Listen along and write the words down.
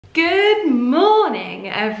Good morning,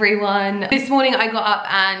 everyone. This morning I got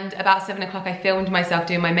up and about 7 o'clock I filmed myself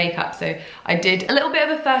doing my makeup, so I did a little bit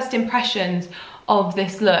of a first impressions of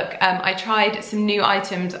this look. I tried some new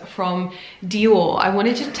items from Dior. I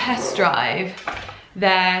wanted to test drive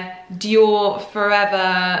their Dior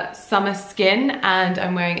Forever Summer Skin, and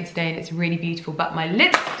I'm wearing it today and it's really beautiful, but my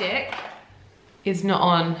lipstick is not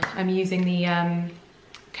on. I'm using the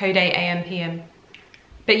Code 8 AM PM.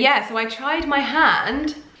 But yeah, so I tried my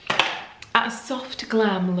hand at a soft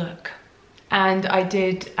glam look, and I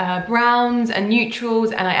did browns and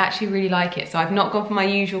neutrals, and I actually really like it. So I've not gone for my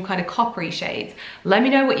usual kind of coppery shades. Let me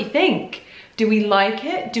know what you think. Do we like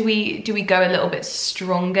it? Do we go a little bit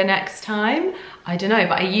stronger next time? I don't know,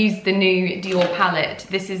 but I used the new Dior palette.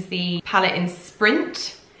 This is the palette in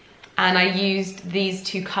Sprint, and I used these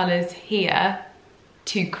two colors here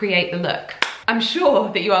to create the look. I'm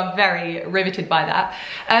sure that you are very riveted by that.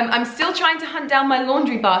 I'm still trying to hunt down my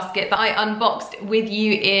laundry basket that I unboxed with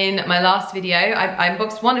you in my last video. I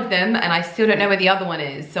unboxed one of them and I still don't know where the other one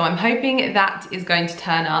is. So I'm hoping that is going to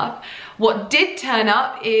turn up. What did turn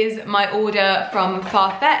up is my order from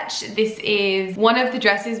Farfetch. This is one of the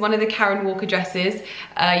dresses, one of the Karen Walker dresses.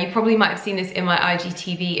 You probably might have seen this in my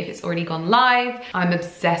IGTV if it's already gone live. I'm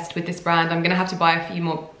obsessed with this brand. I'm gonna have to buy a few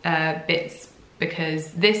more bits,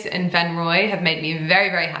 because this and Venroy have made me very,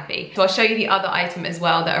 very happy. So I'll show you the other item as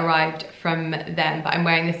well that arrived from them, but I'm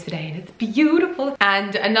wearing this today and it's beautiful.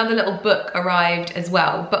 And another little book arrived as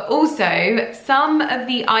well. But also some of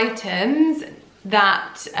the items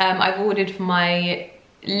that I've ordered for my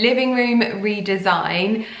living room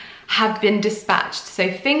redesign have been dispatched.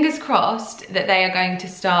 So fingers crossed that they are going to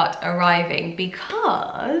start arriving,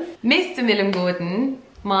 because Mr. Millen Gordon,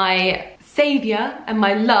 my savior and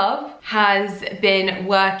my love, has been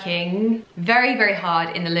working very, very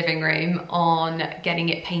hard in the living room on getting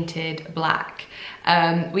it painted black.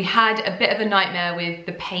 We had a bit of a nightmare with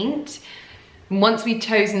the paint. Once we'd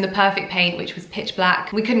chosen the perfect paint, which was pitch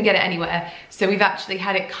black, we couldn't get it anywhere. So we've actually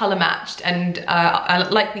had it color matched, and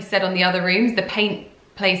like we said on the other rooms, the paint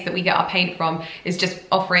place that we get our paint from is just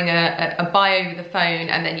offering a buy over the phone,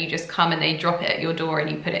 and then you just come and they drop it at your door and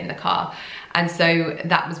you put it in the car. And so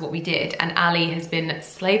that was what we did, and Ali has been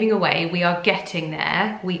slaving away. We are getting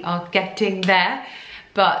there,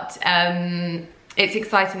 but it's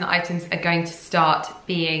exciting that items are going to start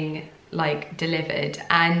being like delivered.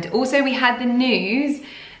 And also we had the news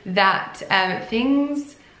that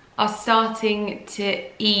things are starting to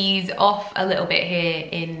ease off a little bit here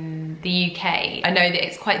in the UK. I know that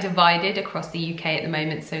it's quite divided across the UK at the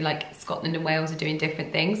moment, so like Scotland and Wales are doing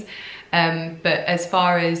different things. But as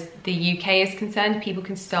far as the UK is concerned, people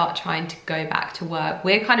can start trying to go back to work.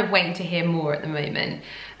 We're kind of waiting to hear more at the moment.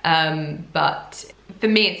 But for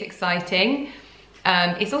me, it's exciting.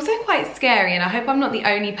 It's also quite scary, and I hope I'm not the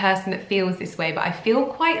only person that feels this way, but I feel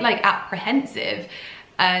quite like apprehensive.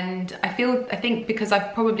 And I think because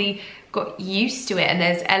I've probably got used to it, and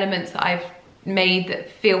there's elements that I've made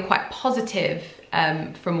that feel quite positive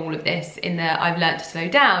from all of this, in that I've learned to slow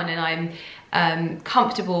down, and I'm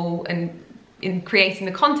comfortable in creating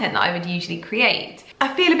the content that I would usually create.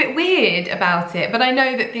 I feel a bit weird about it, but I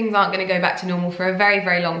know that things aren't going to go back to normal for a very,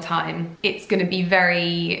 very long time. It's going to be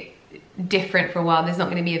very different for a while. There's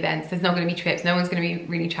not going to be events, there's not going to be trips, no one's going to be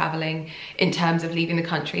really traveling in terms of leaving the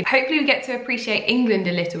country. Hopefully we get to appreciate England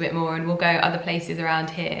a little bit more, and we'll go other places around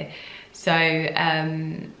here. So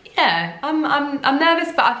yeah, I'm nervous,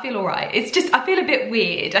 but I feel all right. It's just, I feel a bit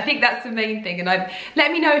weird. I think that's the main thing, and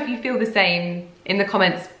let me know if you feel the same in the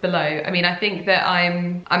comments below. I mean, I think that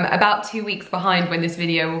I'm about 2 weeks behind when this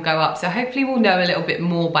video will go up, so hopefully we'll know a little bit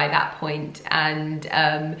more by that point,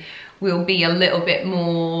 and we'll be a little bit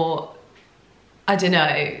more, I don't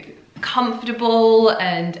know, comfortable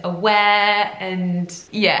and aware, and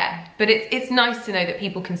yeah. But it's nice to know that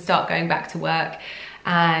people can start going back to work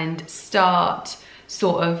and start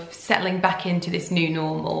sort of settling back into this new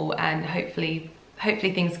normal, and hopefully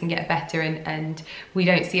things can get better, and we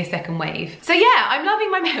don't see a second wave. So yeah, I'm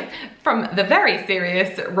loving my, from the very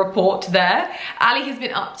serious report there. Ali has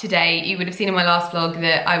been up today. You would have seen in my last vlog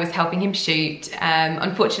that I was helping him shoot.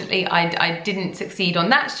 Unfortunately, I didn't succeed on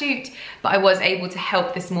that shoot, but I was able to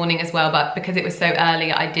help this morning as well, but because it was so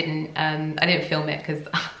early, I didn't film it because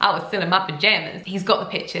I was still in my pajamas. He's got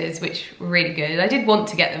the pictures, which were really good. I did want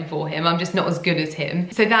to get them for him. I'm just not as good as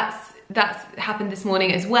him. So that's happened this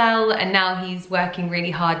morning as well, and now he's working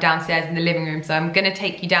really hard downstairs in the living room, so I'm gonna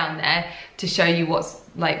take you down there to show you what's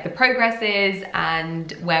like the progress is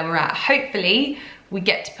and where we're at. Hopefully we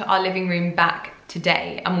get to put our living room back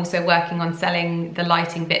today. I'm also working on selling the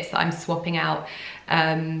lighting bits that I'm swapping out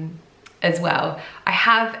as well. I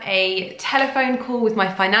have a telephone call with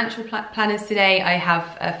my financial planners today. I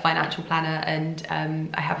have a financial planner and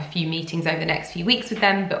I have a few meetings over the next few weeks with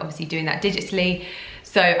them, but obviously doing that digitally.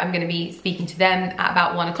 So I'm going to be speaking to them at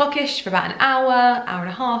about 1 o'clock-ish for about an hour, hour and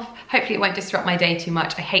a half. Hopefully it won't disrupt my day too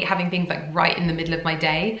much. I hate having things like right in the middle of my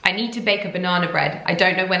day. I need to bake a banana bread. I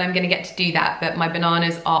don't know when I'm going to get to do that, but my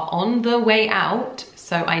bananas are on the way out,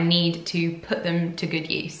 so I need to put them to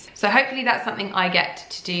good use. So hopefully that's something I get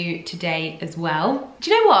to do today as well.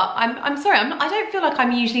 Do you know what? I'm sorry, I don't feel like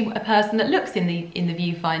I'm usually a person that looks in the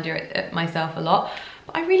viewfinder at myself a lot.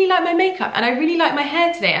 I really like my makeup and I really like my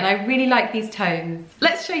hair today and I really like these tones.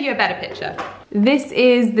 Let's show you a better picture. This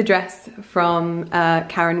is the dress from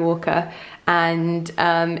Karen Walker and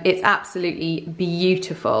it's absolutely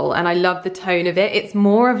beautiful and I love the tone of it. It's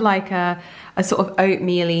more of like a sort of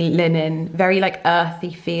oatmeal-y linen, very like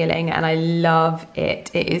earthy feeling and I love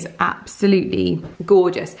it. It is absolutely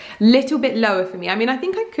gorgeous. Little bit lower for me. I mean, I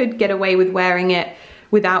think I could get away with wearing it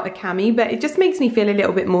without a cami, but it just makes me feel a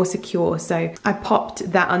little bit more secure. So I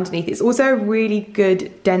popped that underneath. It's also a really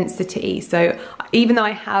good density. So even though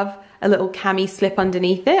I have a little cami slip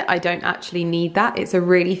underneath it, I don't actually need that. It's a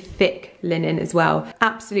really thick linen as well.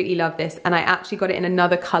 Absolutely love this. And I actually got it in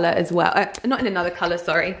another color as well. Not in another color,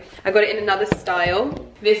 sorry. I got it in another style.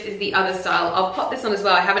 This is the other style. I'll pop this on as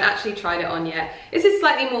well. I haven't actually tried it on yet. This is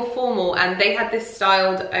slightly more formal and they had this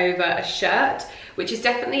styled over a shirt, which is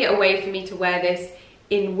definitely a way for me to wear this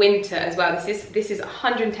in winter as well. This is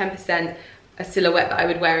 110% a silhouette that I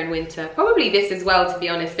would wear in winter. Probably this as well, to be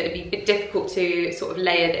honest, but it'd be a bit difficult to sort of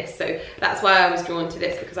layer this. So that's why I was drawn to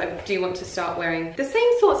this, because I do want to start wearing the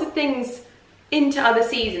same sorts of things into other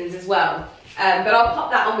seasons as well. But I'll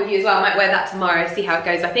pop that on with you as well. I might wear that tomorrow, see how it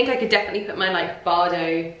goes. I think I could definitely put my like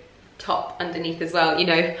Bardo top underneath as well, you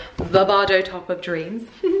know, the Bardo top of dreams.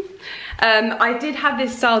 I did have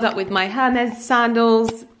this styled up with my Hermes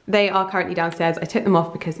sandals. They are currently downstairs. I took them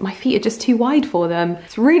off because my feet are just too wide for them.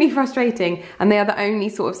 It's really frustrating. And they are the only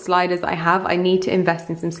sort of sliders that I have. I need to invest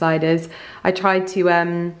in some sliders. I tried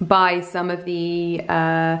to buy some of the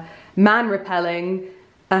man-repelling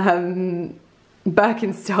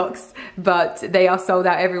Birkenstocks, but they are sold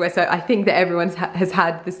out everywhere. So I think that everyone has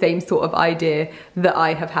had the same sort of idea that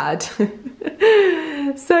I have had.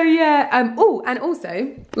 So yeah, oh, and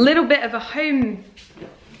also a little bit of a homeware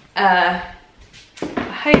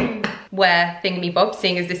thingy-bob,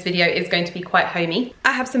 seeing as this video is going to be quite homey.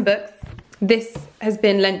 I have some books. This has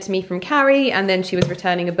been lent to me from Carrie, and then she was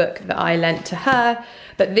returning a book that I lent to her.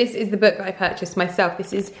 But this is the book that I purchased myself.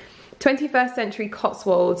 This is 21st Century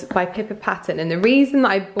Cotswolds by Pippa Patton. And the reason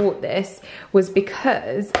that I bought this was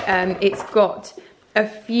because it's got a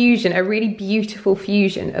fusion, a really beautiful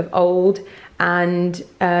fusion of old and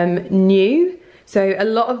new. So a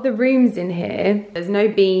lot of the rooms in here, there's no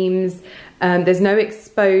beams, there's no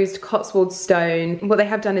exposed Cotswold stone. What they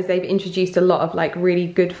have done is they've introduced a lot of like really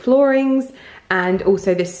good floorings and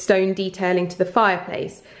also this stone detailing to the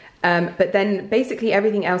fireplace. But then basically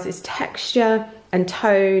everything else is texture and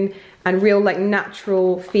tone and real like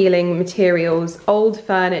natural feeling materials, old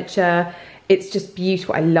furniture. It's just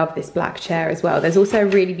beautiful. I love this black chair as well. There's also a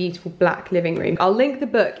really beautiful black living room. I'll link the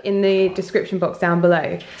book in the description box down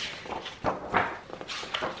below.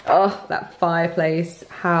 Oh, that fireplace.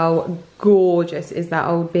 How gorgeous is that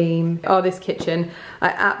old beam? Oh, this kitchen. I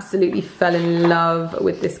absolutely fell in love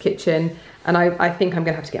with this kitchen. And I think I'm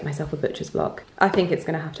gonna have to get myself a butcher's block. I think it's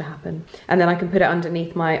gonna have to happen. And then I can put it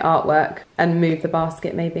underneath my artwork and move the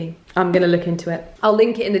basket maybe. I'm gonna look into it. I'll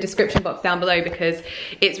link it in the description box down below because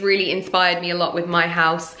it's really inspired me a lot with my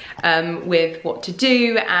house, with what to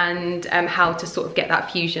do and how to sort of get that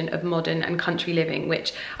fusion of modern and country living,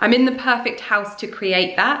 which I'm in the perfect house to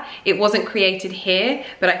create that. It wasn't created here,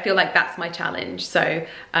 but I feel like that's my challenge. So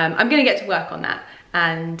I'm gonna get to work on that.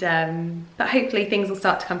 And but hopefully things will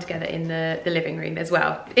start to come together in the living room as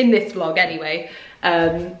well, in this vlog anyway.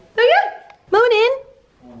 So yeah, morning.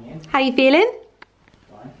 Morning. How you feeling?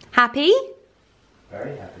 Fine. Happy?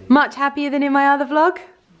 Very happy. Much happier than in my other vlog?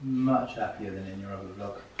 Much happier than in your other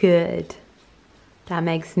vlog. Good. That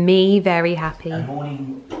makes me very happy. A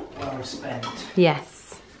morning well spent.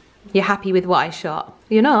 Yes. You're happy with what I shot?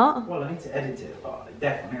 You're not? Well, I need to edit it, but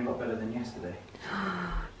definitely a lot better than yesterday.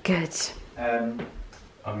 Good.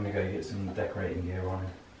 I'm gonna go get some decorating gear on.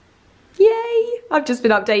 Yay! I've just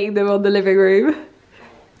been updating them on the living room.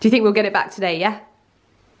 Do you think we'll get it back today, yeah?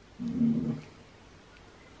 I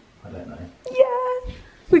don't know. Yeah!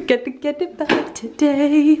 We're gonna get it back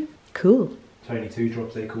today. Cool. Tony Two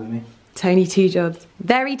Jobs, they call me. Tony Two Jobs.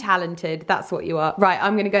 Very talented, that's what you are. Right,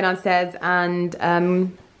 I'm gonna go downstairs and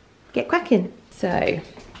get cracking. So,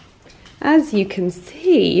 as you can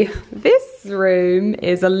see, this room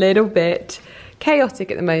is a little bit chaotic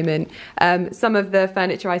at the moment. Some of the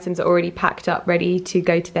furniture items are already packed up, ready to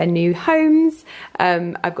go to their new homes.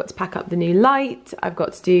 I've got to pack up the new light. I've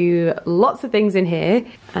got to do lots of things in here.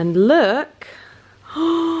 And look,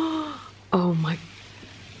 oh my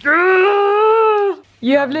God,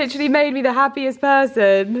 you have literally made me the happiest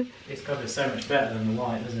person. This colour's so much better than the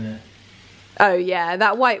white, isn't it? Oh yeah,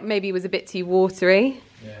 that white maybe was a bit too watery.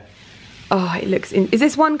 Yeah. Oh, it looks is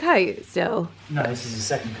this one coat still? No, this is the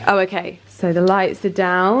second coat. Oh, okay. So the lights are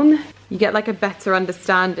down. You get like a better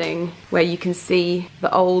understanding where you can see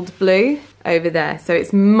the old blue over there. So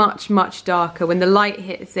it's much, much darker. When the light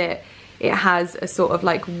hits it, it has a sort of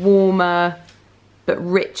like warmer but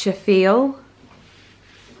richer feel.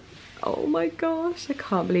 Oh my gosh, I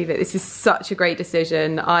can't believe it. This is such a great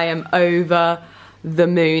decision. I am over the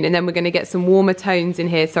moon. And then we're going to get some warmer tones in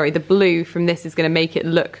here. Sorry, the blue from this is going to make it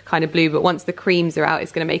look kind of blue, but once the creams are out,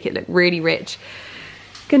 it's going to make it look really rich.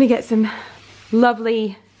 Going to get some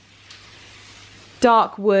lovely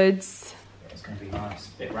dark woods. Yeah, it's going to be nice.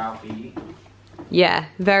 A bit Ralphie. Yeah,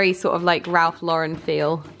 very sort of like Ralph Lauren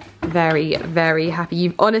feel. Very, very happy.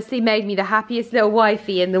 You've honestly made me the happiest little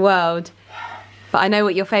wifey in the world. But I know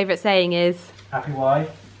what your favourite saying is. Happy wife,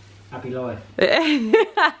 happy life.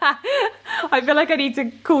 I feel like I need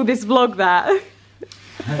to call this vlog that.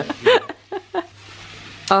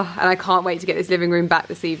 Oh, and I can't wait to get this living room back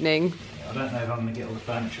this evening. I don't know if I'm going to get all the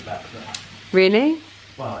furniture back. But... Really?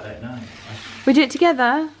 Well, I don't know. We do it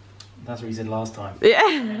together? That's what you said last time. Yeah.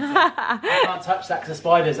 I can't touch that because of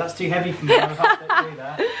spiders. That's too heavy for me. I can't do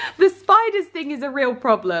that. The spiders thing is a real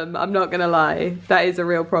problem. I'm not going to lie. That is a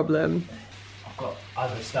real problem. I've got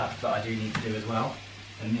other stuff that I do need to do as well.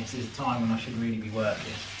 And this is the time when I should really be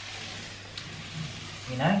working.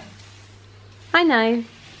 You know? I know.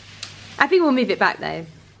 I think we'll move it back though.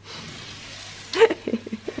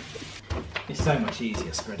 It's so much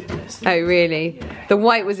easier spreading this. Oh really? Yeah. The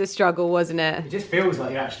white was a struggle, wasn't it? It just feels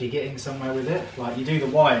like you're actually getting somewhere with it. Like you do the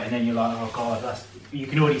white and then you're like, oh god, that's, you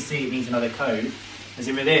can already see it needs another coat. As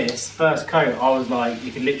in with this, first coat, I was like,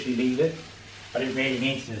 you can literally leave it. I didn't really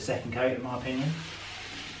need to do a second coat in my opinion.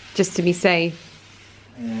 Just to be safe.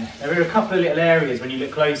 Yeah. There are a couple of little areas when you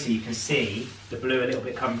look closer you can see the blue a little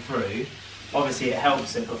bit come through. Obviously it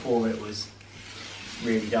helps it before it was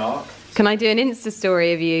really dark. Can I do an Insta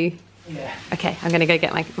story of you? Yeah. Okay, I'm gonna go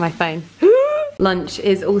get my phone. Lunch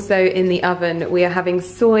is also in the oven. We are having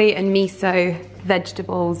soy and miso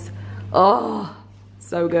vegetables. Oh,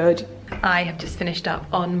 so good. I have just finished up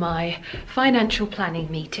on my financial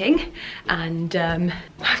planning meeting and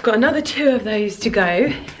I've got another 2 of those to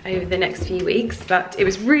go over the next few weeks, but it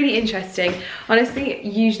was really interesting. Honestly,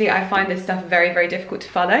 usually I find this stuff very, very difficult to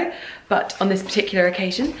follow, but on this particular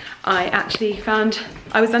occasion, I actually found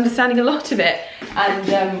I was understanding a lot of it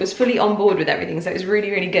and was fully on board with everything, so it was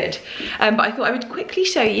really, really good. But I thought I would quickly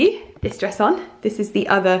show you this dress on. This is the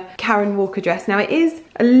other Karen Walker dress. Now it is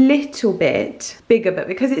a little bit bigger, but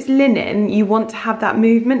because it's linen, you want to have that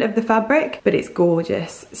movement of the fabric, but it's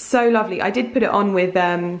gorgeous. So lovely. I did put it on with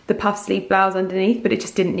the puff sleeve blouse underneath, but it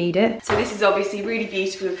just didn't need it. So this is obviously really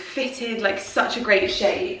beautiful, fitted, like such a great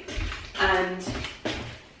shape. And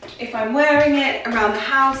if I'm wearing it around the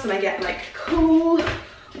house and I get like cool,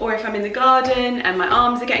 or if I'm in the garden and my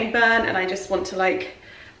arms are getting burnt and I just want to like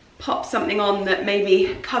pop something on that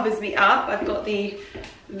maybe covers me up. I've got the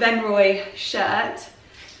Venroy shirt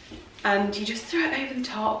and you just throw it over the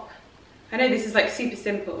top. I know this is like super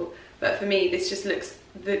simple, but for me this just looks,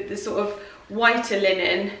 the sort of whiter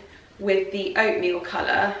linen with the oatmeal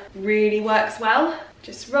colour really works well.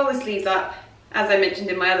 Just roll the sleeves up. As I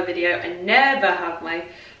mentioned in my other video, I never have my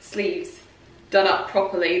sleeves done up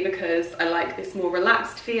properly because I like this more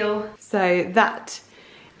relaxed feel. So that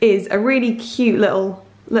is a really cute little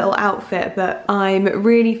outfit, but I'm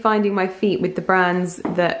really finding my feet with the brands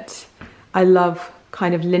that I love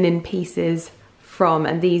kind of linen pieces from,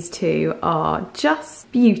 and these 2 are just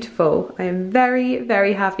beautiful. I am very,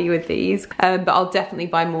 very happy with these, but I'll definitely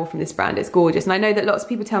buy more from this brand. It's gorgeous. And I know that lots of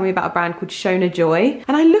people tell me about a brand called Shona Joy,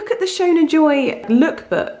 and I look at the Shona Joy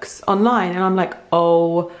lookbooks online and I'm like,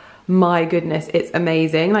 oh my goodness, it's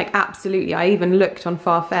amazing. Like absolutely, I even looked on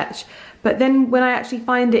Farfetch. But then when I actually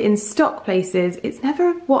find it in stock places, it's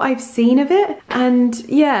never what I've seen of it. And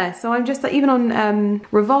yeah, so I'm just like, even on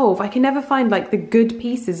Revolve, I can never find like the good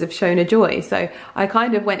pieces of Shona Joy. So I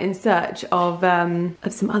kind of went in search of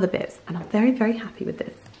some other bits, and I'm very, very happy with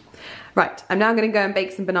this. Right, I'm now gonna go and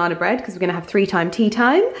bake some banana bread because we're gonna have 3-time tea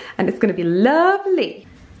time and it's gonna be lovely.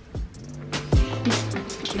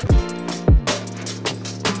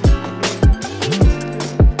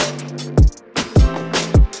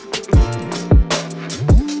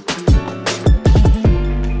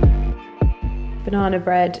 banana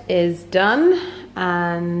bread is done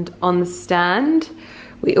and on the stand.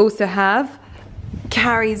 We also have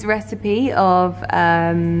Carrie's recipe of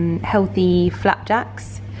healthy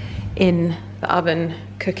flapjacks in the oven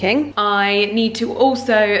cooking. I need to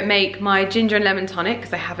also make my ginger and lemon tonic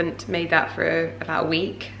because I haven't made that for about a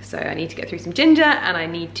week. So I need to get through some ginger and I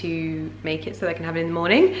need to make it so that I can have it in the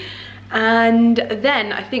morning. And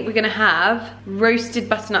then I think we're gonna have roasted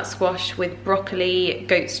butternut squash with broccoli,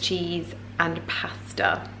 goat's cheese and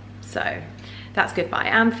pasta. So that's good, but I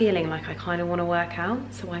am feeling like I kind of want to work out,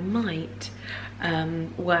 so I might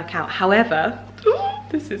work out. However,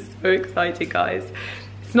 this is so exciting, guys.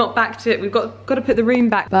 It's not back to, we've got to put the room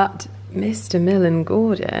back. But Mr. Millen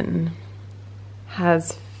Gordon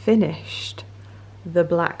has finished the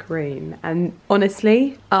black room, and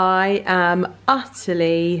honestly, I am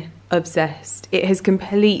utterly obsessed. It has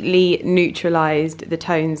completely neutralized the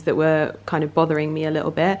tones that were kind of bothering me a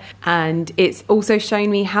little bit, and it's also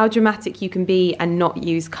shown me how dramatic you can be and not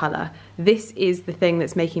use color. This is the thing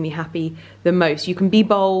that's making me happy the most. You can be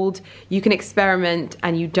bold, you can experiment,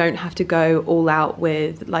 and you don't have to go all out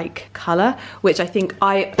with like color, which I think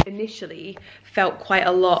I initially felt quite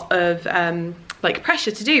a lot of like pressure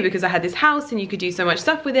to do, because I had this house and you could do so much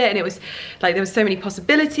stuff with it, and it was like there was so many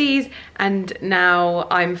possibilities. And now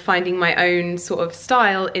I'm finding my own sort of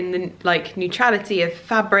style in the like neutrality of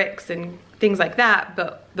fabrics and things like that,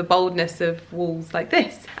 but the boldness of walls like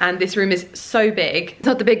this. And this room is so big. It's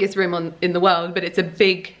not the biggest room in the world, but it's a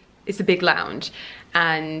big lounge,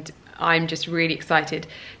 and I'm just really excited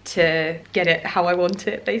to get it how I want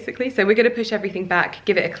it, basically. So we're gonna push everything back,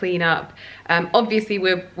 give it a clean up. Obviously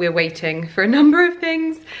we're waiting for a number of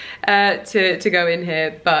things to go in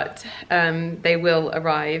here, but they will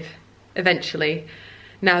arrive eventually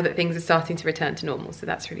now that things are starting to return to normal, so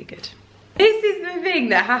that's really good. This is the thing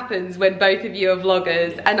that happens when both of you are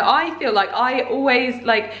vloggers, and I feel like I always,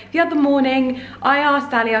 like the other morning I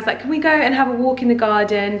asked Ali, I was like, can we go and have a walk in the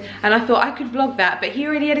garden? And I thought I could vlog that, but he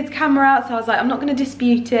already had his camera out, so I was like, I'm not going to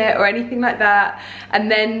dispute it or anything like that. And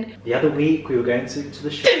then the other week we were going to the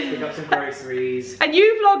shop to pick up some groceries, and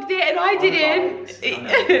you vlogged it and I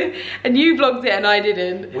didn't. And you vlogged it and I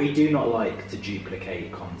didn't. We do not like to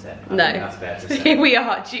duplicate content. I no, think that's fair to say. Here we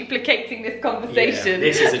are duplicating this conversation. Yeah,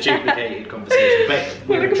 this is a duplicated conversation, but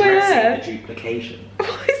we're addressing the duplication.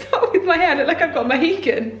 What is that with my hair? I look like I've got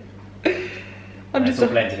Mohican. I'm just all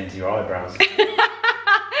blended into your eyebrows.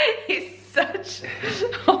 It's such...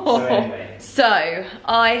 Oh. So anyway. So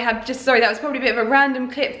I have just, sorry, that was probably a bit of a random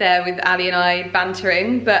clip there with Ali and I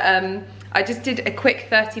bantering, but I just did a quick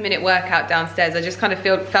 30-minute workout downstairs. I just kind of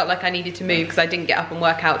felt like I needed to move because I didn't get up and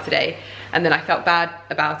work out today. And then I felt bad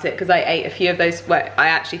about it because I ate a few of those. Well, I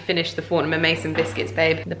actually finished the Fortnum & Mason biscuits,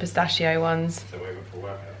 babe. The pistachio ones. So we went for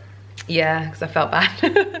workout? Yeah, because I felt bad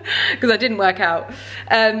because I didn't work out.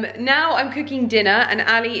 Now I'm cooking dinner and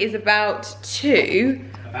Ali is about to.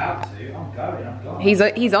 About to? I'm going.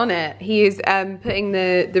 He's on it. He is putting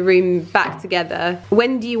the room back together.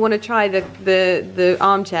 When do you want to try the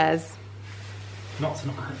armchairs? Not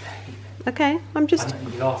tonight, babe. Okay, I'm just.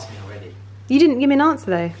 You asked me already. You didn't give me an answer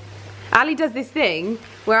though. Ali does this thing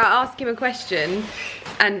where I ask him a question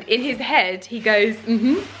and in his head he goes,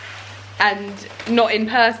 and not in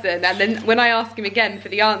person. And then when I ask him again for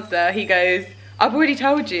the answer, he goes, I've already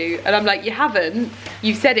told you. And I'm like, you haven't,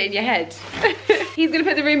 you've said it in your head. He's gonna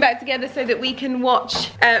put the room back together so that we can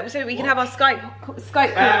watch, so that we can have our Skype call.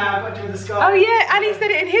 What do with the Skype? Oh yeah, Ali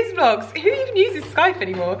said it in his vlogs. Who even uses Skype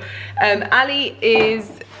anymore? Ali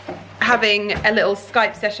is having a little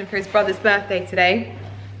Skype session for his brother's birthday today.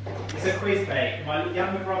 It's a quiz, babe. My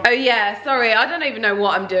younger brother. Oh yeah, sorry, I don't even know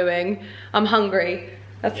what I'm doing. I'm hungry.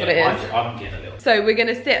 That's what it is. I'm getting a little. So we're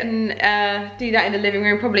gonna sit and do that in the living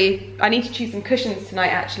room. Probably, I need to choose some cushions tonight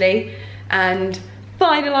actually, and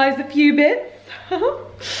finalise a few bits.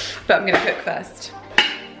 But I'm gonna cook first.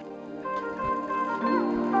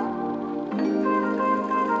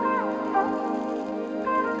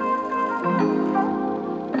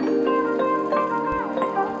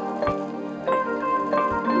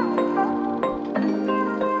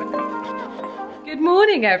 Good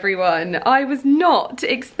morning everyone. I was not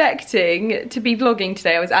expecting to be vlogging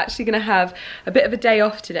today. I was actually going to have a bit of a day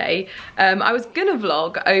off today. I was going to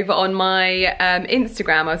vlog over on my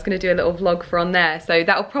Instagram. I was going to do a little vlog for on there, so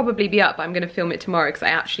that'll probably be up. I'm going to film it tomorrow because I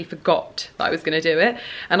actually forgot that I was going to do it,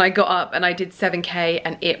 and I got up and I did 7K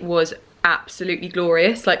and it was absolutely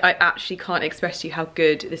glorious. Like, I actually can't express to you how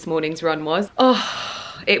good this morning's run was. Oh,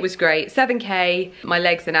 it was great. 7K. My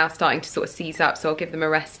legs are now starting to sort of seize up, so I'll give them a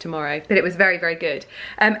rest tomorrow. But it was very, very good.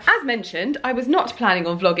 As mentioned, I was not planning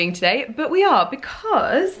on vlogging today, but we are,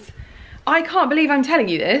 because I can't believe I'm telling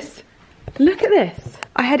you this. Look at this.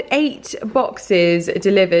 I had 8 boxes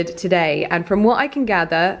delivered today, and from what I can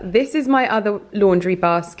gather, this is my other laundry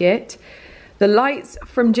basket. The lights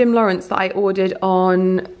from Jim Lawrence that I ordered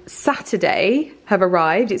on Saturday have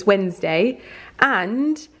arrived. It's Wednesday.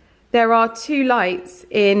 And there are 2 lights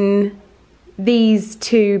in these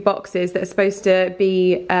 2 boxes that are supposed to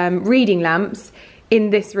be reading lamps in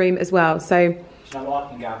this room as well. So, do you know what I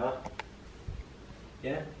can gather?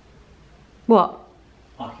 Yeah? What?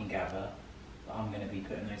 I can gather that I'm going to be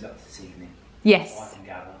putting those up this evening. Yes. I can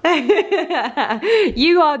gather.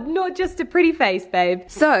 You are not just a pretty face, babe.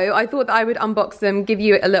 So I thought that I would unbox them, give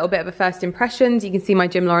you a little bit of a first impressions. You can see my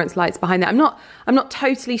Jim Lawrence lights behind there. I'm not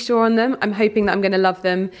totally sure on them. I'm hoping that I'm going to love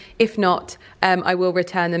them. If not, I will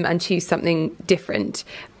return them and choose something different.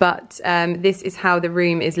 But this is how the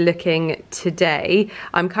room is looking today.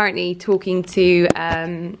 I'm currently talking to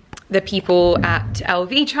the people at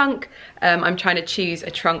LV Trunk. I'm trying to choose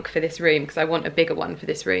a trunk for this room because I want a bigger one for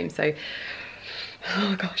this room. So,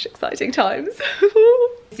 oh gosh, exciting times.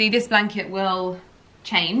 See, this blanket will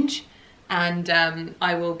change, and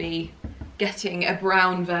I will be getting a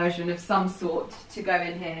brown version of some sort to go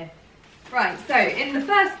in here. Right, so in the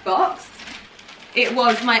first box, it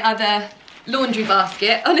was my other laundry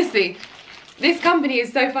basket. Honestly, this company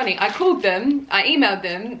is so funny. I called them, I emailed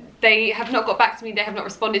them, they have not got back to me, they have not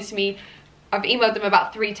responded to me. I've emailed them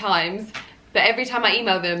about 3 times, but every time I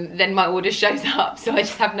email them, then my order shows up, so I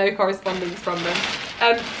just have no correspondence from them.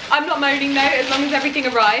 I'm not moaning though, as long as everything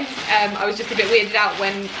arrives. I was just a bit weirded out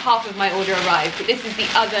when half of my order arrived, but this is the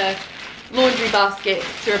other laundry basket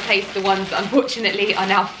to replace the ones that unfortunately are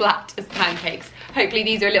now flat as pancakes. Hopefully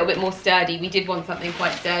these are a little bit more sturdy. We did want something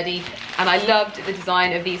quite sturdy, and I loved the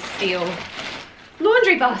design of these steel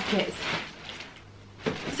laundry baskets.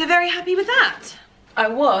 So very happy with that. I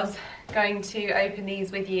was going to open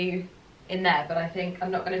these with you in there, but I think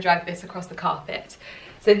I'm not going to drag this across the carpet.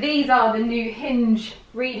 So these are the new hinge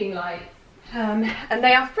reading lights, and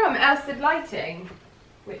they are from Elstead Lighting,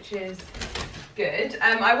 which is good.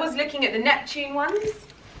 I was looking at the Neptune ones,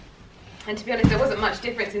 and to be honest, there wasn't much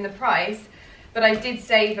difference in the price, but I did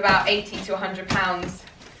save about £80 to £100,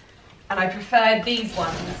 and I preferred these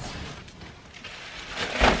ones.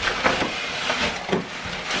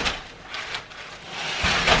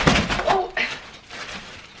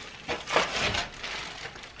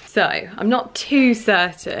 So, I'm not too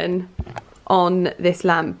certain on this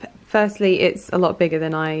lamp. Firstly, it's a lot bigger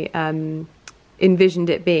than I envisioned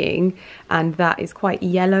it being, and that is quite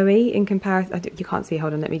yellowy in comparison. You can't see,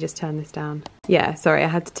 hold on, let me just turn this down. Yeah, sorry, I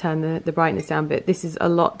had to turn the brightness down, but this is a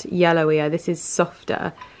lot yellowier. This is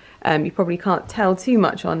softer. You probably can't tell too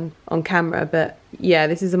much on camera, but yeah,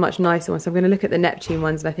 this is a much nicer one. So I'm going to look at the Neptune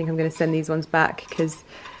ones, and I think I'm going to send these ones back because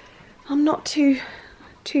I'm not too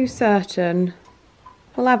certain.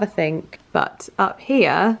 We'll have a think. But up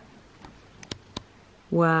here,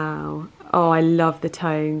 wow. Oh, I love the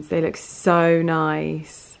tones. They look so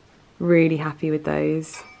nice. Really happy with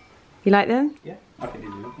those. You like them? Yeah, I think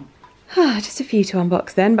these are lovely. Just a few to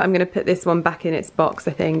unbox then, but I'm going to put this one back in its box,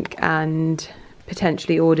 I think, and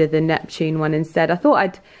potentially order the Neptune one instead. I thought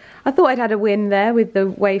I'd had a win there with the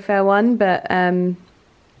Wayfair one, but I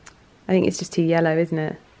think it's just too yellow, isn't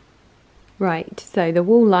it? Right, so the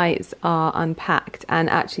wall lights are unpacked, and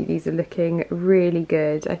actually these are looking really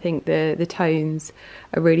good. I think the tones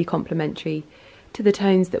are really complementary to the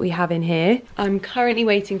tones that we have in here. I'm currently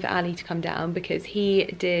waiting for Ali to come down because he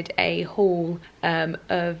did a haul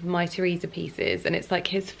of my Teresa pieces, and it's like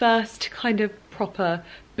his first kind of proper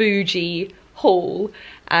bougie haul,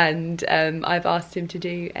 and I've asked him to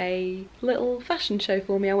do a little fashion show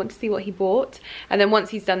for me. I want to see what he bought, and then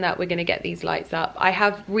once he's done that, we're going to get these lights up. I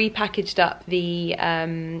have repackaged up the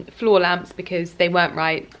floor lamps because they weren't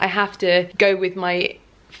right. I have to go with my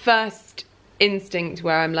first instinct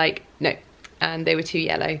where I'm like, no, and they were too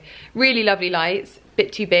yellow. Really lovely lights,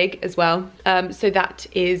 bit too big as well. So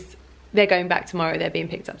they're going back tomorrow. They're being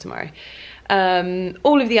picked up tomorrow.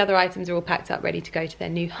 All of the other items are all packed up, ready to go to their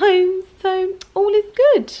new homes. So all is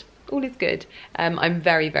good. All is good. I'm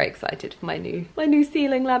very, very excited for my new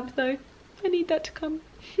ceiling lamp though. I need that to come.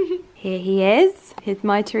 Here he is. Here's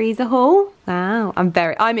my Teresa haul. Wow,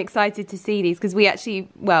 I'm excited to see these because we actually,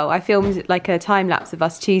 well, I filmed like a time lapse of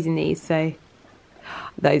us choosing these. So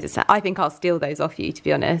those are, I think I'll steal those off you, to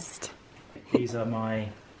be honest. These are my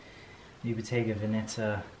new Bottega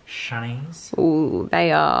Veneta shinies. Ooh,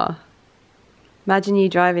 they are. Imagine you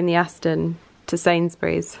driving the Aston to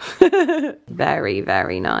Sainsbury's. Very,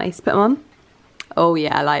 very nice. Put them on. Oh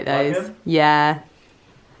yeah, I like those. Like them? Yeah.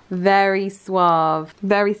 Very suave.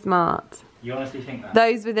 Very smart. You honestly think that?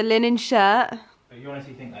 Those with a linen shirt. But you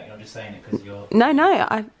honestly think that? You're not just saying it because you're... No,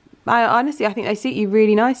 Honestly, I think they suit you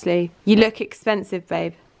really nicely. You look expensive,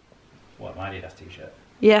 babe. What, my Adidas t-shirt?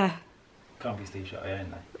 Yeah. Comfiest t-shirt I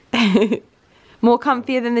own though. More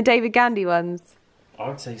comfier than the David Gandy ones? I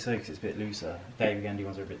would say so because it's a bit looser. David Gandy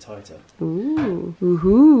ones are a bit tighter. Ooh.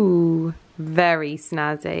 Ooh. Very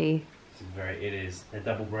snazzy. It is. They're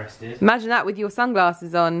double-breasted. Imagine that with your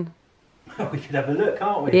sunglasses on. We could have a look,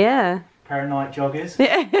 can't we? Yeah. Pair of night joggers.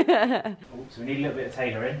 Yeah. Oh, so we need a little bit of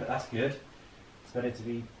tailoring, but that's good. It's better to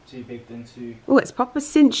be too big than too... Oh, it's proper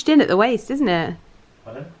cinched in at the waist, isn't it?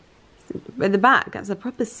 Pardon? At the back, that's a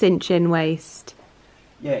proper cinch-in waist.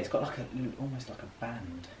 Yeah, it's got like almost like a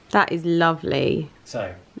band. That is lovely.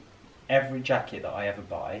 So, every jacket that I ever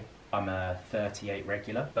buy, I'm a 38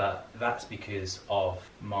 regular, but that's because of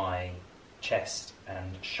my chest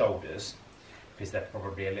and shoulders, because they're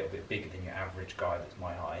probably a little bit bigger than your average guy that's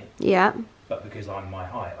my height. Yeah. But because I'm my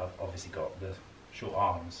height, I've obviously got the short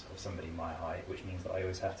arms of somebody my height, which means that I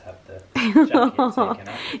always have to have the jacket taken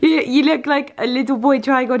out. You look like a little boy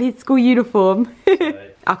trying on his school uniform. So,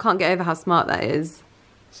 I can't get over how smart that is.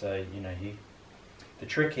 so you know, the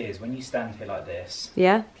trick is when you stand here like this,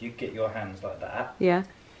 Yeah? if you get your hands like that, Yeah.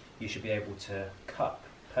 you should be able to cup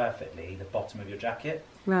perfectly the bottom of your jacket.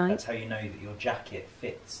 Right. That's how you know that your jacket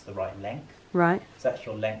fits the right length. Right. So that's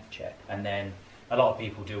your length check. And then a lot of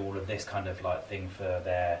people do all of this kind of like thing for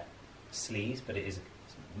their sleeves, but it is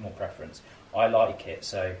more preference. I like it,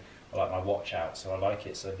 so I like my watch out, so I like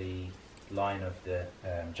it so the line of the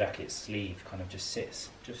jacket sleeve kind of just sits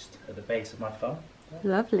just at the base of my thumb.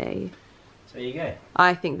 Lovely. So there you go.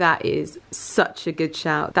 I think that is such a good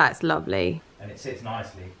shout. That's lovely. And it sits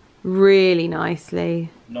nicely. Really nicely.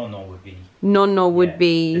 Non-non would be... Non-non would yeah,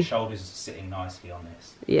 be... the shoulders are sitting nicely on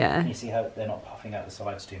this. Yeah. Can you see how they're not puffing out the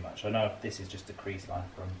sides too much? I know this is just a crease line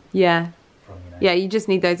from Yeah. you know. Yeah, you just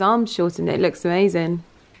need those arms shortened. It looks amazing.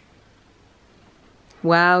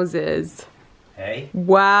 Wowzers. Hey?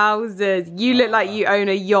 Wowzers. You look like you own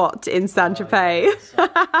a yacht in Saint-Tropez.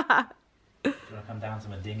 Do you want to come down to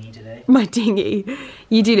my dinghy today? My dinghy.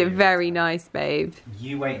 You do look very nice, babe.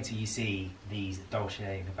 You wait until you see these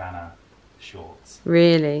Dolce & Gabbana shorts.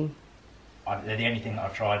 Really? They're the only thing that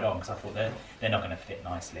I've tried on because I thought they're not going to fit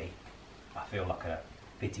nicely. I feel like a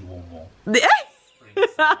bitty warm wall. Spring,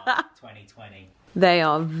 summer, 2020. They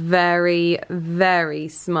are very, very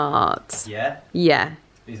smart. Yeah? Yeah.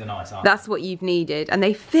 These are nice, aren't That's what you've needed. And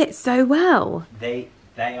they fit so well. they?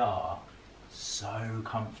 They are so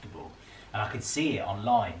comfortable. And I could see it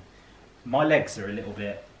online. My legs are a little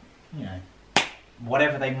bit, you know,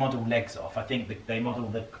 whatever they model legs off. I think they model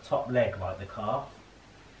the top leg like the calf.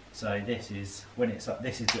 So this is, when it's up,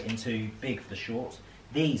 this is getting too big for the shorts.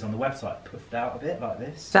 These on the website puffed out a bit like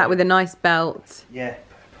this. That with a nice belt. Yeah,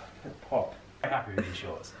 pop. Very happy with these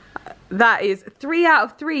shorts. That is 3 out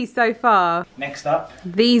of 3 so far. Next up,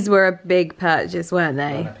 These were a big purchase, weren't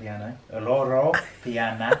they? Loro Piano. Loro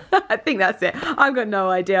Piana. I think that's it. I've got no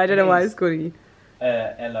idea. I don't know why I was calling you.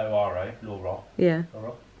 L-O-R-O, Loro. Yeah.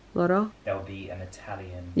 Loro. Loro? There'll be an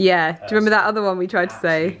Italian. Yeah. Do you remember that other one we tried to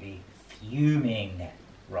say? Absolutely fuming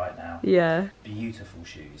right now. Yeah. Beautiful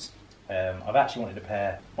shoes. I've actually wanted a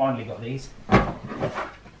pair. Finally got these.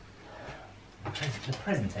 The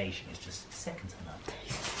presentation is just second to none.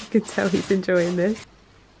 You can tell he's enjoying this.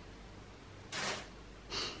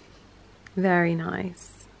 Very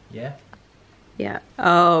nice. Yeah? Yeah.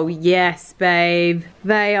 Oh, yes, babe.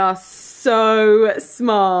 They are so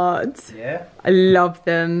smart. Yeah? I love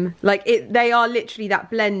them. Like, they are literally that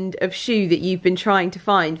blend of shoe that you've been trying to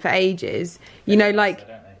find for ages. You know, Nice, like...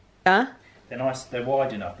 though, don't they? Huh? They're nice. They're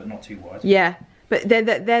wide enough, but not too wide. Yeah. But they're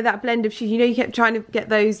that blend of shoes. You know, you kept trying to get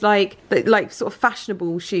those like sort of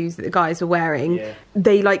fashionable shoes that the guys were wearing. Yeah.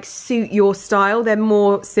 They like suit your style. They're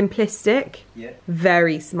more simplistic. Yeah.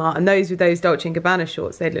 Very smart. And those with those Dolce & Gabbana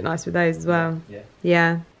shorts, they'd look nice with those as well. Yeah.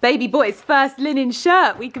 Yeah. Baby boy's first linen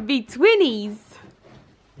shirt. We could be twinnies.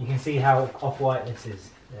 You can see how off-white this is.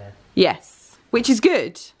 Yeah. Yes. Which is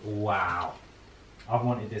good. Wow. I've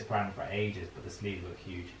wanted this brand for ages, but the sleeves look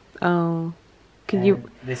huge. Oh. Can you...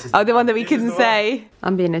 This is Oh, the one that we this is couldn't the one. say.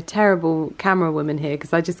 I'm being a terrible camera woman here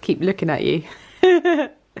because I just keep looking at you.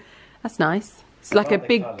 That's nice. It's like a like the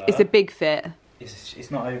big... colour. It's a big fit.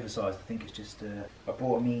 It's not oversized. I think it's just I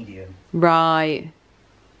bought a medium. Right.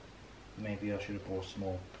 Maybe I should have bought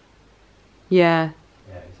small. Yeah.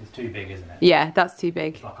 Yeah, it's too big, isn't it? Yeah, that's too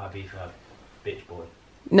big. It's like I be for a bitch boy.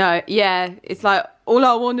 No, yeah. It's like, all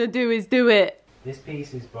I want to do is do it. This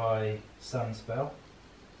piece is by Sunspell,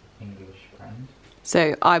 English brand.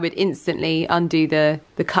 So I would instantly undo the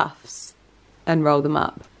cuffs and roll them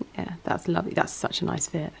up. Yeah, that's lovely. That's such a nice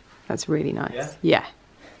fit. That's really nice. Yeah? Yeah.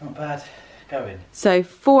 Not bad. Going. So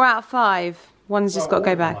 4 out of 5. One's just got to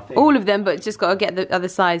go back. All of them, but just got to get the other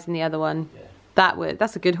size in the other one. Yeah.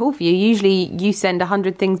 That's a good haul for you. Usually you send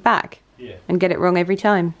 100 things back. Yeah. And get it wrong every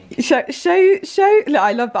time. Show. Look,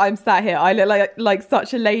 I love that I'm sat here. I look like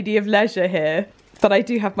such a lady of leisure here. But I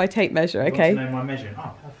do have my tape measure, okay? You want to know my measuring?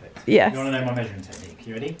 Oh, perfect. Yes. You want to know my measuring technique?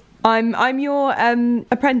 You ready? I'm your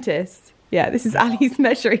apprentice. Yeah, this is Ali's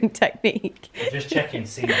measuring technique. I'm just checking to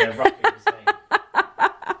see if they're roughly the same.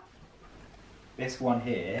 This one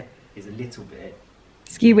here is a little bit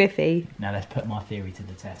skew whiffy. Now let's put my theory to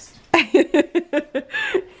the test.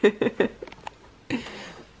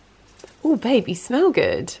 Oh, babe, you smell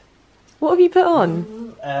good. What have you put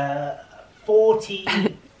on?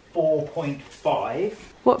 44.5.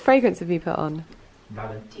 What fragrance have you put on?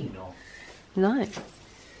 Valentino. Nice.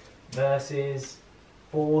 Versus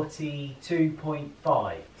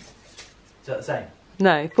 42.5. Is that the same?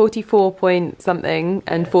 No, 44 point something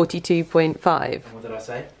and 42.5. And what did I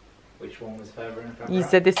say? Which one was further in? You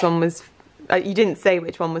said this one was... you didn't say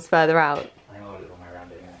which one was further out. I got it the wrong way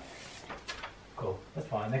around anyway. Cool, that's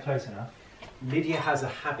fine, they're close enough. Lydia has a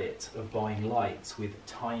habit of buying lights with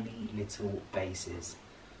tiny little bases.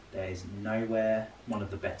 There is nowhere one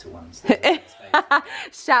of the better ones.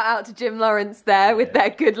 Shout out to Jim Lawrence there with their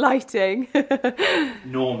good lighting.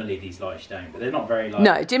 Normally these lights don't, but they're not very light.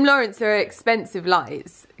 No, Jim Lawrence are expensive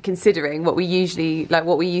lights considering what we usually, like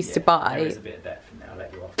what we used to buy. There is a bit of depth in there, I'll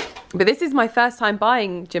let you off. But this is my first time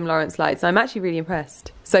buying Jim Lawrence lights. I'm actually really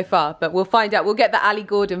impressed so far, but we'll find out. We'll get the Ali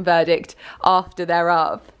Gordon verdict after they're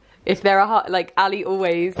up. If they're hard, like Ali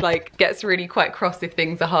always like gets really quite cross if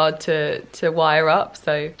things are hard to wire up.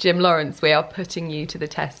 So Jim Lawrence, we are putting you to the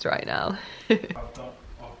test right now. I'm not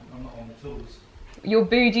on the tools. Your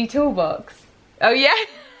bougie toolbox. Oh yeah.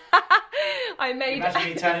 I made.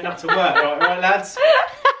 Imagine me turning up to work, right lads.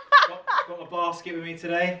 Got a basket with me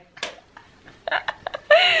today.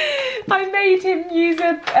 I made him use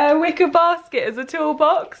a wicker basket as a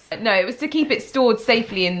toolbox. No, it was to keep it stored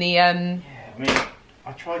safely in the. Yeah, I mean.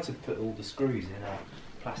 I tried to put all the screws in a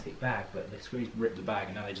plastic bag, but the screws ripped the bag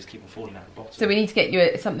and now they just keep on falling out the bottom. So we need to get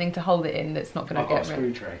you something to hold it in that's not going to get ripped. I've got a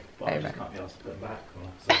screw tray, but I just can't be asked to put them back.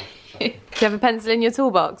 Do you have a pencil in your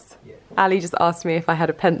toolbox? Yeah. Ali just asked me if I had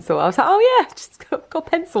a pencil. I was like, oh yeah, just got a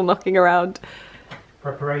pencil knocking around.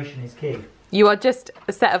 Preparation is key. You are just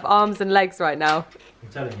a set of arms and legs right now. I'm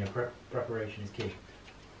telling you, preparation is key.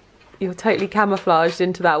 You're totally camouflaged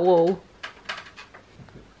into that wall.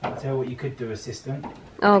 I'll tell you what you could do, assistant.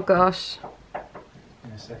 Oh gosh. In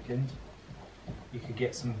a second. You could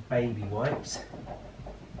get some baby wipes.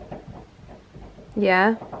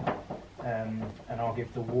 Yeah. And I'll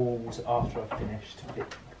give the walls after I've finished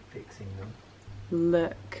fixing them.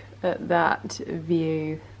 Look at that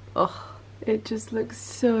view. Oh, it just looks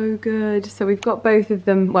so good. So we've got both of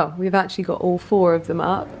them. Well, we've actually got all four of them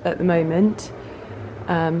up at the moment.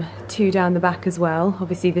 2 down the back as well.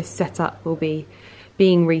 Obviously this setup will be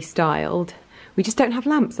being restyled. We just don't have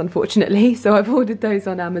lamps, unfortunately, so I've ordered those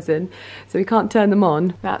on Amazon, so we can't turn them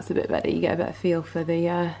on. That's a bit better. You get a better feel for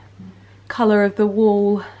the colour of the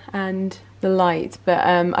wall and the light, but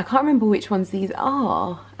I can't remember which ones these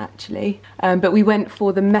are actually, but we went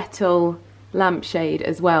for the metal lampshade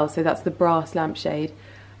as well, so that's the brass lampshade.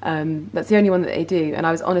 That's the only one that they do, and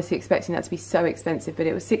I was honestly expecting that to be so expensive, but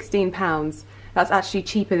it was £16. That's actually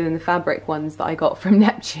cheaper than the fabric ones that I got from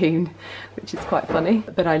Neptune, which is quite funny.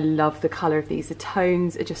 But I love the colour of these. The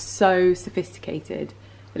tones are just so sophisticated.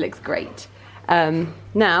 It looks great.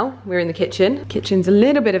 Now we're in the kitchen. Kitchen's a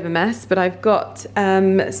little bit of a mess, but I've got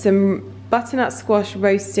some butternut squash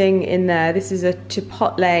roasting in there. This is a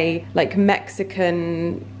chipotle, like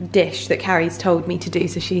Mexican dish that Carrie's told me to do.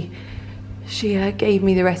 So she gave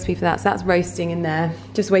me the recipe for that. So that's roasting in there.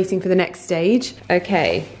 Just waiting for the next stage.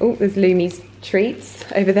 Okay. Oh, there's Lumi's treats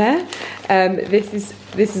over there. This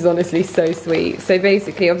is honestly so sweet. So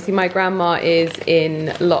basically, obviously my grandma is in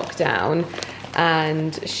lockdown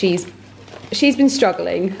and she's been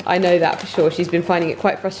struggling. I know that for sure. She's been finding it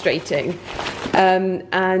quite frustrating.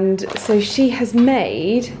 And so she has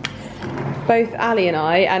made, both Ali and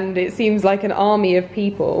I, and it seems like an army of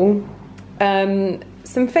people,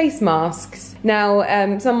 some face masks.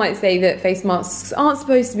 Now, some might say that face masks aren't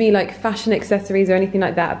supposed to be like fashion accessories or anything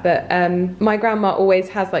like that, but my grandma always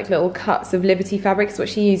has like little cuts of Liberty fabrics, what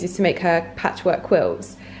she uses to make her patchwork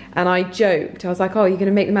quilts. And I joked, I was like, oh, you're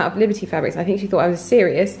gonna make them out of Liberty fabrics? I think she thought I was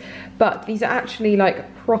serious, but these are actually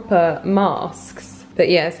like proper masks. But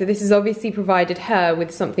yeah, so this has obviously provided her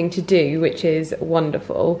with something to do, which is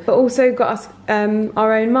wonderful. But also got us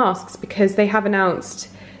our own masks, because they have announced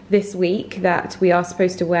this week that we are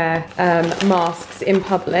supposed to wear masks in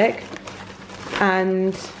public.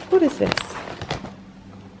 And what is this?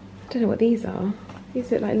 don't know what these are.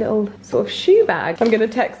 These look like little sort of shoe bags. I'm gonna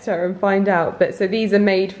text her and find out. But so these are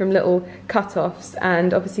made from little cut-offs,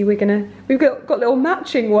 and obviously we've got little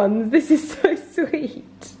matching ones. This is so sweet.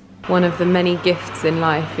 One of the many gifts in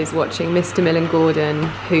life is watching Mr. Millen Gordon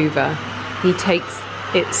hoover. He takes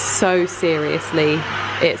it so seriously,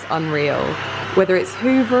 it's unreal. Whether it's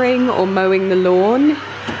hoovering or mowing the lawn,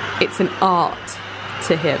 it's an art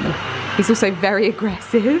to him. He's also very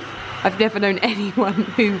aggressive. I've never known anyone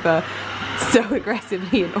hoover so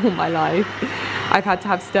aggressively in all my life. I've had to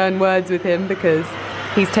have stern words with him because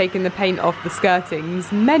he's taken the paint off the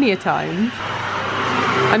skirtings many a time.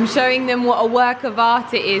 I'm showing them what a work of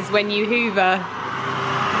art it is when you hoover.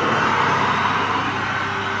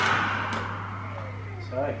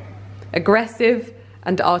 So. Aggressive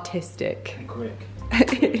and artistic. And quick.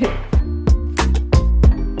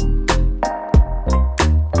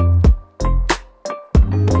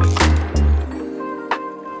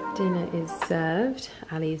 Dinner is served.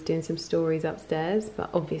 Ali is doing some stories upstairs, but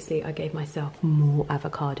obviously I gave myself more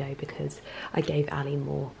avocado because I gave Ali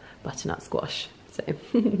more butternut squash. So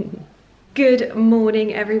good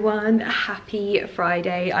morning everyone, happy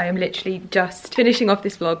Friday. I am literally just finishing off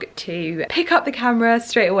this vlog to pick up the camera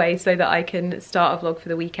straight away so that I can start a vlog for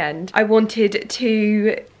the weekend. I wanted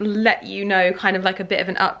to let you know kind of like a bit of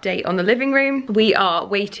an update on the living room. We are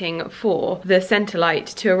waiting for the centre light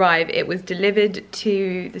to arrive. It was delivered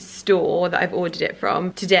to the store that I've ordered it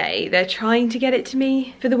from today. They're trying to get it to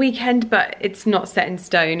me for the weekend, but it's not set in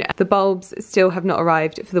stone. The bulbs still have not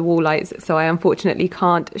arrived for the wall lights, so I unfortunately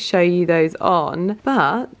can't show you those on,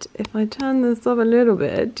 but if I turn this up a little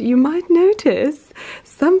bit, you might notice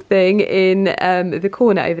something in the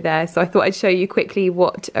corner over there. So I thought I'd show you quickly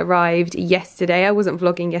what arrived yesterday. I wasn't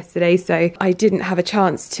vlogging yesterday, so I didn't have a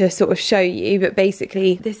chance to sort of show you, but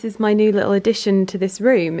basically this is my new little addition to this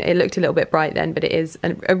room. It looked a little bit bright then, but it is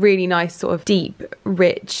a really nice sort of deep,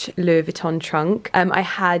 rich Louis Vuitton trunk. I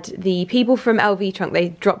had the people from LV trunk, they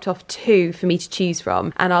dropped off 2 for me to choose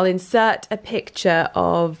from, and I'll insert a picture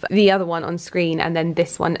of the other one on screen and then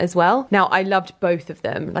this one as well. Now I loved both of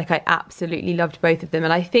them, like I absolutely loved both of them,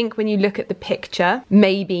 and I think when you look at the picture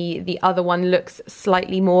maybe the other one looks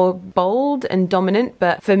slightly more bold and dominant,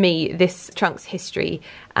 but for me this trunk's history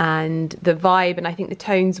and the vibe and I think the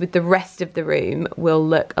tones with the rest of the room will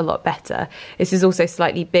look a lot better. This is also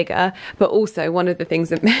slightly bigger, but also one of the things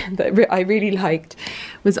that I really liked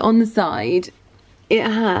was on the side it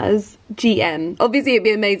has GM. Obviously it'd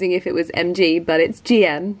be amazing if it was MG, but it's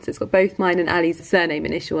GM, so it's got both mine and Ali's surname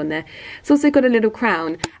initial on there. It's also got a little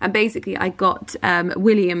crown, and basically I got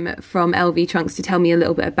William from LV Trunks to tell me a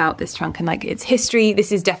little bit about this trunk and like its history.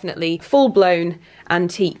 This is definitely full-blown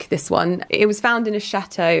antique, this one. It was found in a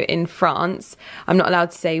chateau in France. I'm not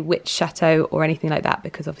allowed to say which chateau or anything like that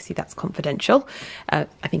because obviously that's confidential. I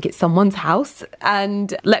think it's someone's house,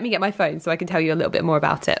 and let me get my phone so I can tell you a little bit more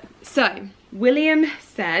about it. So William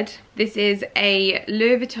said this is a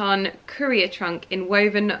Louis Vuitton courier trunk in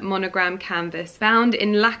woven monogram canvas found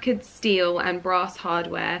in lacquered steel and brass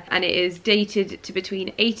hardware, and it is dated to between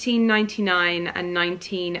 1899 and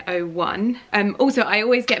 1901. Also, I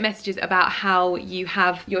always get messages about how you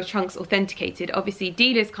have your trunks authenticated. Obviously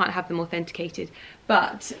dealers can't have them authenticated,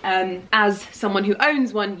 but as someone who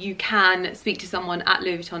owns one, you can speak to someone at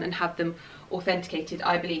Louis Vuitton and have them authenticated,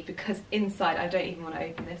 I believe, because inside, I don't even want to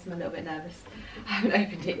open this, I'm a little bit nervous. I haven't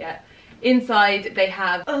opened it yet. Inside they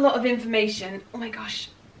have a lot of information. Oh my gosh.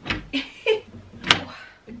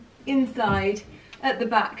 Inside, at the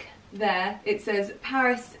back there, it says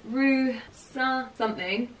Paris, Rue Saint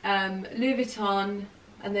something, Louis Vuitton,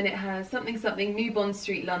 and then it has something something, New Bond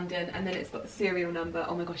Street, London, and then it's got the serial number.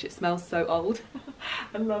 Oh my gosh, it smells so old.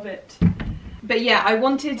 I love it. But yeah, I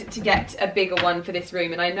wanted to get a bigger one for this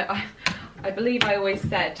room, and I believe I always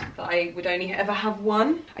said that I would only ever have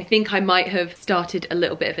one. I think I might have started a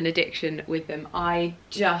little bit of an addiction with them.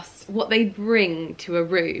 What they bring to a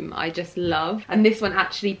room, I just love. And this one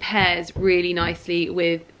actually pairs really nicely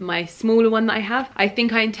with my smaller one that I have. I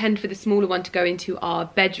think I intend for the smaller one to go into our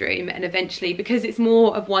bedroom, and eventually, because it's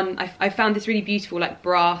more of one, I found this really beautiful like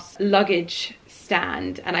brass luggage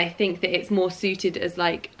stand, and I think that it's more suited as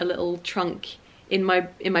like a little trunk in my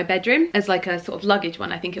bedroom as like a sort of luggage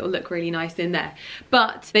one. I think it will look really nice in there,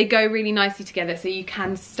 but they go really nicely together, so you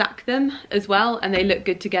can stack them as well and they look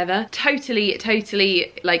good together.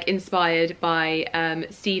 Totally like inspired by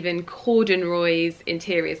Stephen Cordenroy's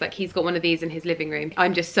interiors. Like he's got one of these in his living room.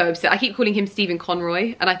 I'm just so obsessed. I keep calling him Stephen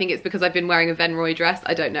Conroy, and I think it's because I've been wearing a Venroy dress.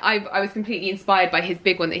 I don't know. I was completely inspired by his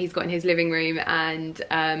big one that he's got in his living room, and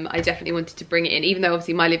I definitely wanted to bring it in, even though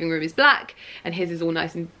obviously my living room is black and his is all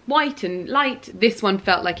nice and white and light. this one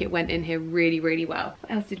felt like it went in here really, really well.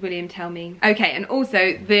 What else did William tell me? Okay, and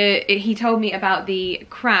also he told me about the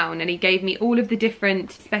crown, and he gave me all of the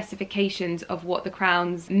different specifications of what the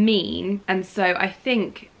crowns mean. And so I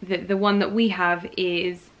think that the one that we have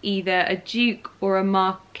is either a duke or a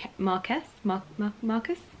marquess.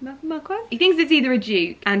 He thinks it's either a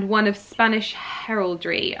duke and one of Spanish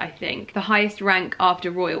heraldry, I think, the highest rank after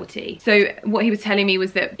royalty. So what he was telling me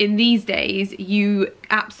was that in these days you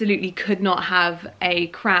absolutely could not have a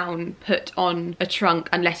crown put on a trunk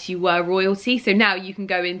unless you were royalty. So now you can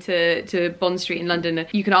go into Bond Street in London and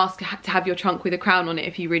you can ask to have your trunk with a crown on it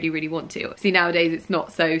if you really, really want to. See, nowadays it's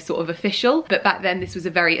not so sort of official, but back then this was a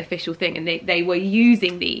very official thing, and they were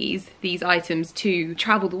using these items to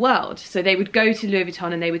travel the world. So they would go to Louis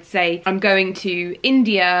Vuitton and they would say, I'm going to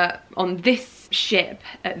India on this ship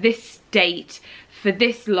at this date for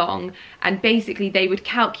this long, and basically they would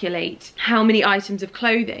calculate how many items of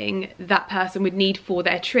clothing that person would need for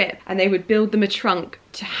their trip, and they would build them a trunk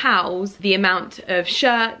to house the amount of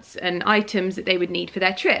shirts and items that they would need for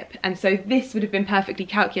their trip. And so this would have been perfectly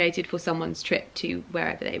calculated for someone's trip to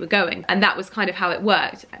wherever they were going, and that was kind of how it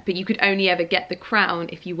worked. But you could only ever get the crown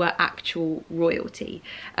if you were actual royalty,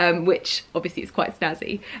 which obviously is quite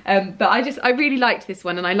snazzy. But I really liked this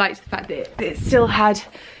one, and I liked the fact that it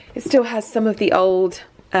still has some of the old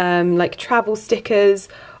like travel stickers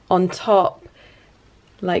on top,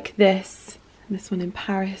 like this, and this one in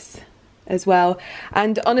Paris as well.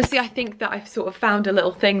 And honestly, I think that I've sort of found a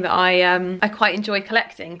little thing that I quite enjoy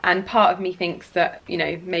collecting, and part of me thinks that, you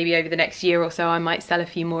know, maybe over the next year or so I might sell a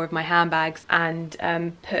few more of my handbags and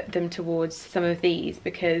put them towards some of these,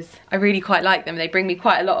 because I really quite like them. They bring me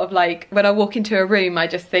quite a lot of, like, when I walk into a room I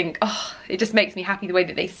just think, oh, it just makes me happy, the way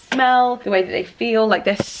that they smell, the way that they feel. Like,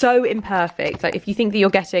 they're so imperfect. Like, if you think that you're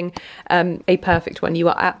getting a perfect one, you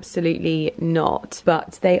are absolutely not,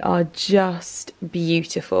 but they are just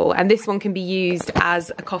beautiful. And this one can be used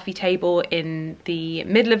as a coffee table in the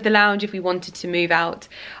middle of the lounge. If we wanted to move out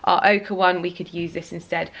our ochre one, we could use this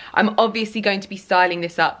instead. I'm obviously going to be styling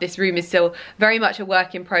this up. This room is still very much a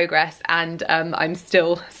work in progress, and I'm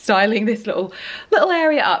still styling this little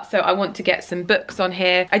area up. So I want to get some books on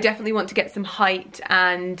here. I definitely want to get some height,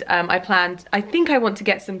 and I think I want to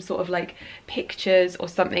get some sort of like pictures or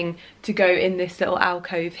something to go in this little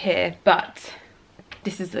alcove here. But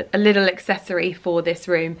this is a little accessory for this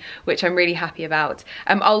room, which I'm really happy about.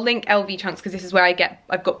 I'll link LV trunks, because this is where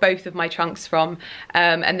I've got both of my trunks from,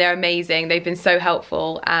 and they're amazing. They've been so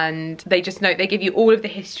helpful, and they give you all of the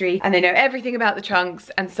history, and they know everything about the trunks.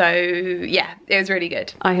 And so yeah, it was really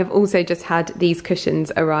good. I have also just had these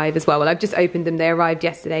cushions arrive as well. Well, I've just opened them. They arrived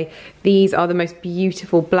yesterday. These are the most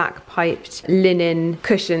beautiful black piped linen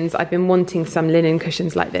cushions. I've been wanting some linen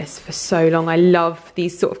cushions like this for so long. I love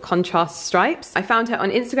these sort of contrast stripes. I found her on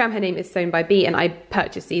Instagram. Her name is Sewn by B, and I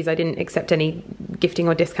purchased these. I didn't accept any gifting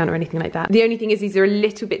or discount or anything like that. The only thing is these are a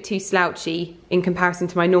little bit too slouchy in comparison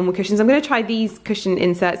to my normal cushions. I'm going to try these cushion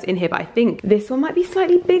inserts in here, but I think this one might be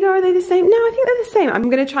slightly bigger. Are they the same? No, I think they're the same. I'm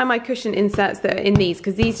going to try my cushion inserts that are in these,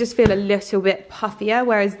 because these just feel a little bit puffier,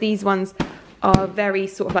 whereas these ones are very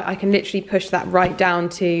sort of like, I can literally push that right down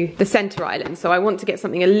to the center island. So I want to get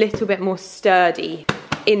something a little bit more sturdy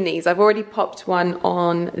in these. I've already popped one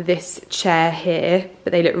on this chair here,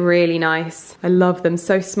 but they look really nice. I love them,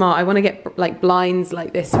 so smart. I want to get like blinds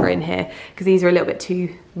like this for in here, because these are a little bit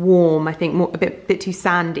too warm, I think, a bit too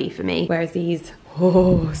sandy for me, whereas these,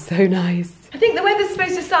 oh, so nice. I think the weather's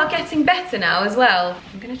supposed to start getting better now as well.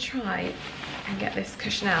 I'm gonna try and get this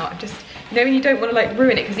cushion out. I'm just, you know when you don't want to like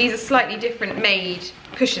ruin it, because these are slightly different made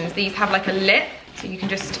cushions. These have like a lip, so you can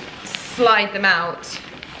just slide them out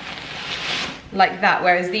like that,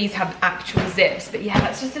 whereas these have actual zips. But yeah,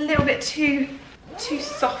 that's just a little bit too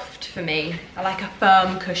soft for me. I like a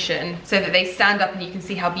firm cushion so that they stand up and you can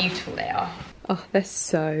see how beautiful they are. Oh, they're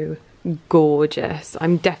so gorgeous.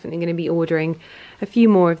 I'm definitely going to be ordering a few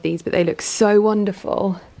more of these, but they look so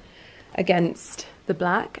wonderful against the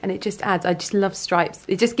black, and it just adds, I just love stripes.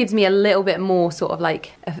 It just gives me a little bit more sort of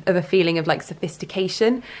like of a feeling of like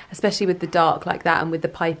sophistication, especially with the dark like that, and with the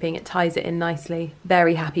piping, it ties it in nicely.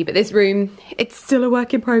 Very happy. But this room, it's still a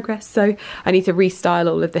work in progress, so I need to restyle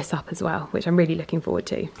all of this up as well, which I'm really looking forward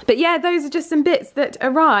to. But yeah, those are just some bits that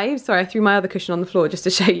arrived. Sorry, I threw my other cushion on the floor just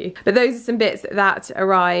to show you. But those are some bits that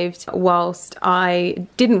arrived whilst I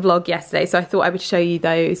didn't vlog yesterday, so I thought I would show you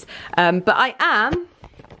those. But I am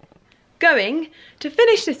going to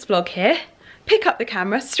finish this vlog here, pick up the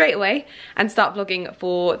camera straight away and start vlogging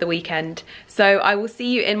for the weekend. So I will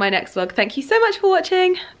see you in my next vlog. Thank you so much for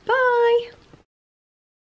watching. Bye.